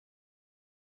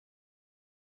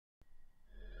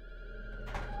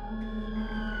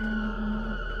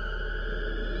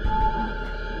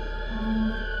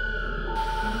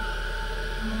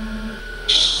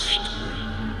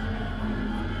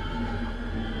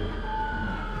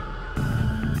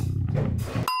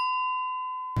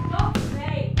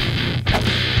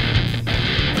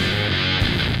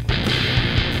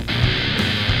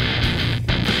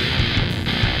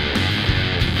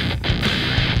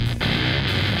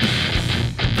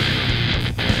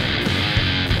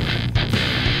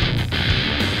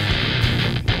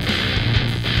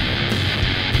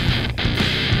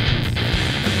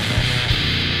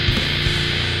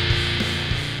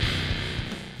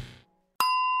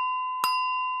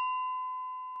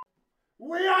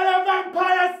We are the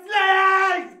Vampire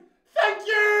Slayers! Thank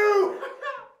you!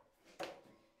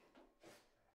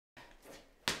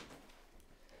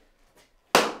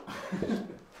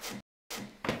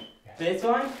 Beer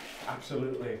time?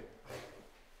 Absolutely.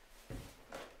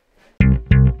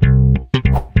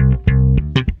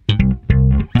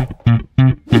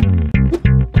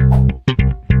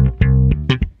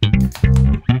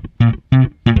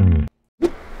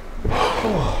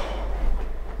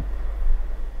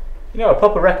 You know, I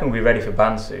proper reckon we'll be ready for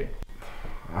band soon.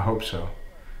 I hope so.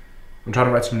 I'm trying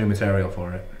to write some new material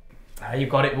for it. You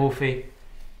got it, Wolfie.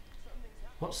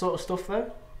 What sort of stuff,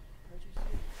 though?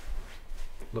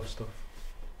 Love stuff.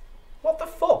 What the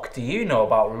fuck do you know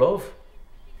about love?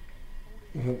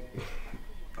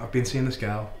 I've been seeing this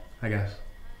girl, I guess.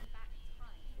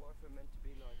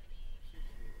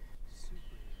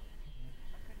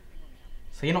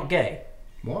 So you're not gay?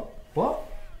 What? What?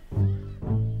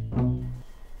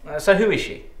 So who is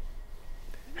she?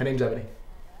 Her name's Ebony.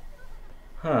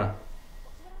 Huh.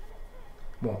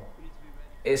 What?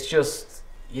 It's just,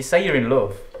 you say you're in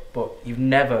love, but you've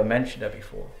never mentioned her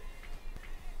before.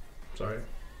 Sorry.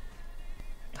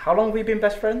 How long have we been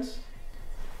best friends?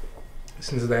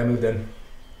 Since the day I moved in.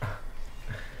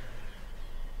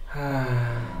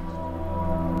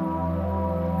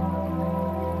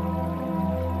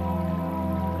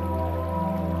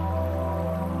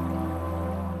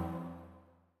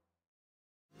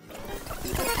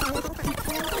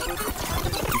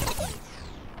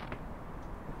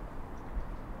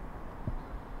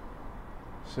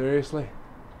 Seriously?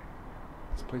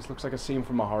 This place looks like a scene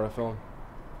from a horror film.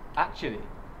 Actually,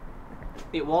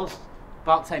 it was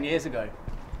about 10 years ago.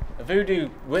 A voodoo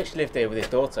witch lived here with his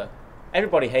daughter.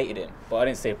 Everybody hated him, but I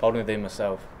didn't see a problem with him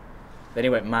myself. Then he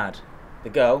went mad. The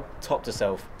girl topped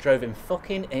herself, drove him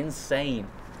fucking insane.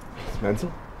 It's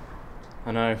mental.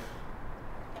 I know. Do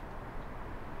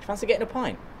you fancy getting a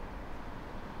pint?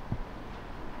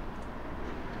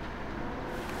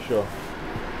 Sure.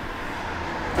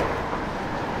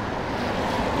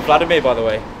 Vladimir, by the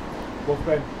way.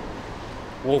 Wolfie.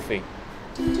 Wolfie.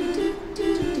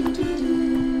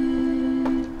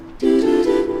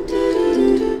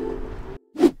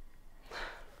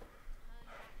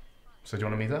 So do you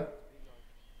want to meet her?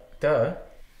 Duh.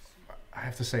 I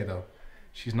have to say though,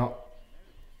 she's not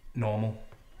normal.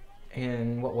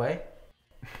 In what way?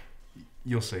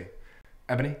 You'll see.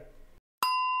 Ebony?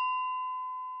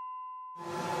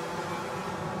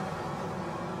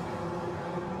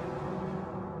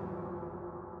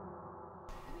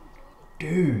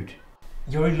 Dude,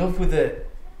 you're in love with a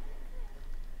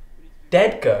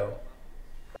dead girl?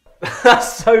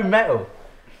 That's so metal.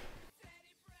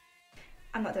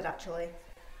 I'm not dead, actually.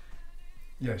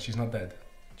 Yeah, she's not dead.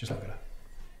 Just look at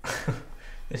her.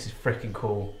 This is freaking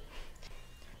cool.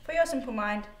 For your simple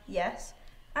mind, yes.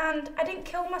 And I didn't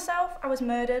kill myself, I was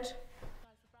murdered.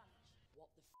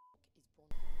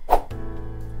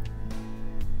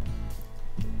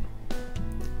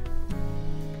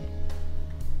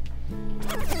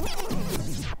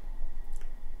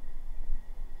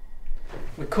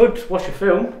 We could watch a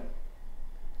film.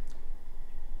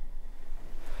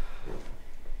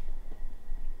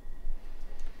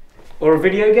 Or a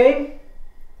video game.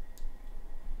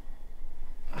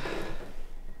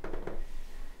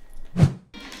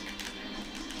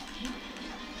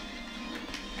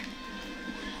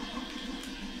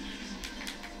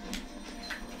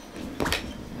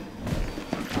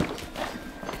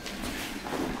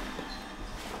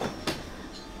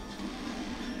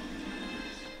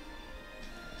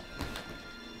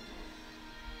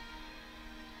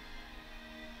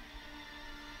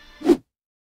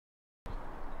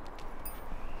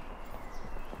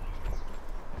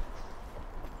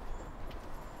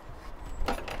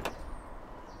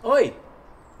 Oi!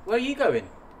 Where are you going?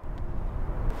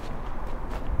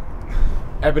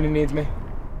 Ebony needs me.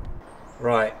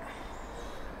 Right.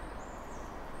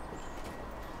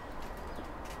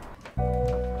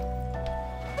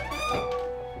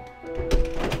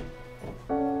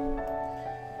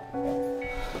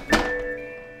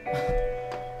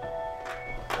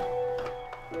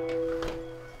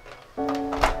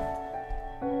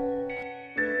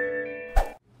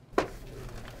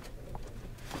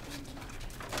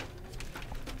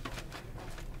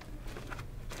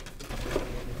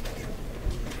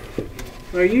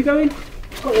 Where are you going?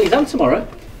 Got the exam tomorrow.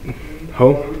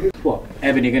 Home? What?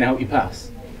 Ebony gonna help you pass?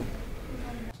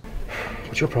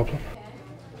 What's your problem?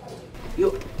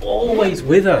 You're always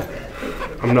with her.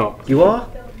 I'm not. You are?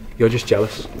 You're just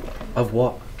jealous. Of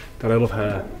what? That I love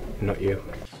her, not you.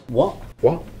 What?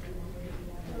 What?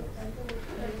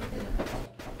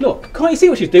 Look, can't you see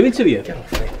what she's doing to you? Get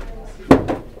off me.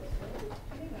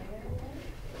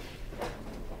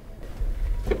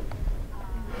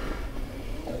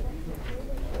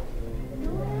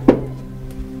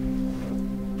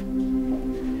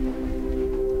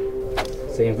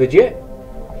 legit.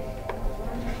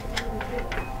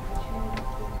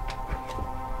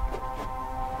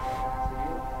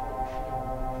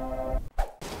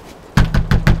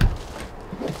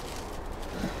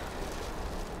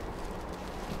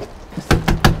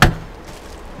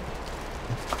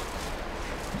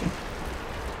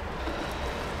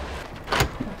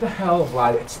 What the hell,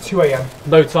 Vlad? It's 2 a.m.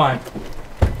 No time.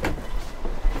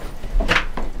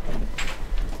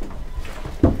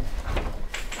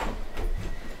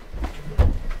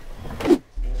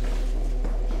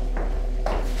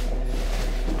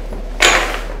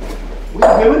 What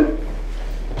are you doing?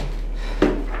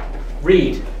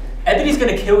 Reed, Ebony's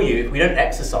gonna kill you if we don't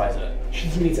exercise her. She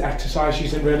doesn't need to exercise,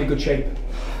 she's in really good shape.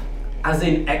 As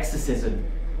in exorcism.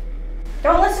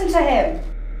 Don't listen to him.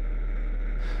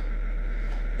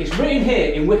 It's written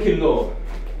here in Wiccan law.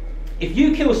 If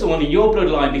you kill someone in your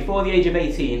bloodline before the age of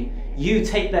 18, you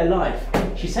take their life.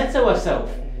 She said so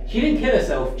herself. She didn't kill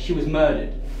herself, she was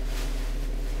murdered.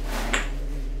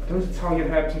 Are those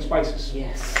Italian herbs and spices?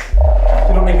 Yes.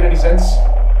 They're not making any sense.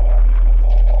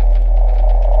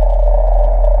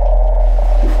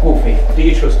 Wolfie, do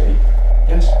you trust me?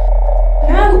 Yes.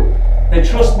 No. Then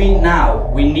trust me now.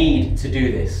 We need to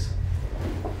do this.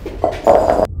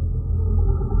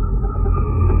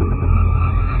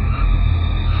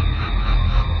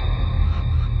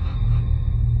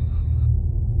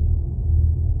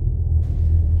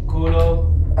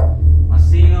 Culo,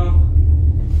 Massino,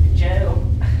 Gelo,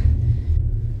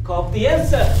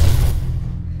 Confianza.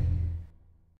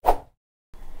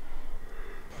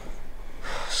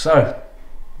 So,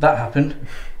 that happened.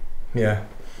 Yeah.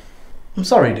 I'm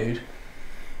sorry, dude.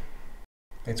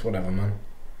 It's whatever, man.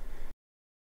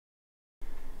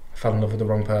 I fell in love with the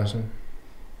wrong person.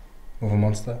 With a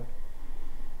monster.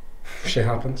 Shit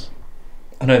happens.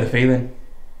 I know the feeling.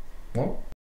 What?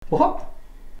 What?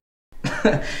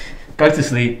 Go to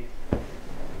sleep.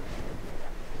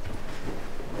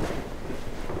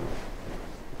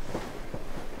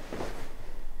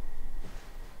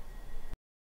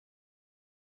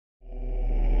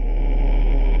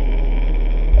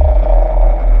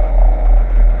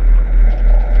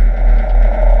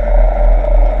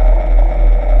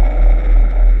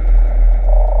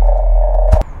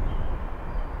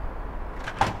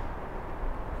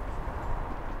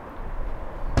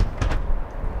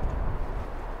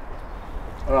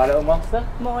 Alright, little monster.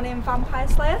 Morning, Vampire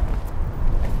Slayer.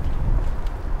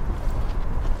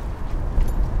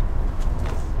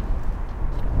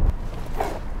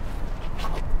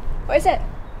 What is it?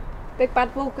 Big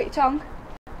bad wolf with your tongue?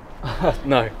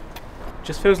 No.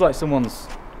 Just feels like someone's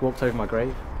walked over my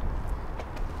grave.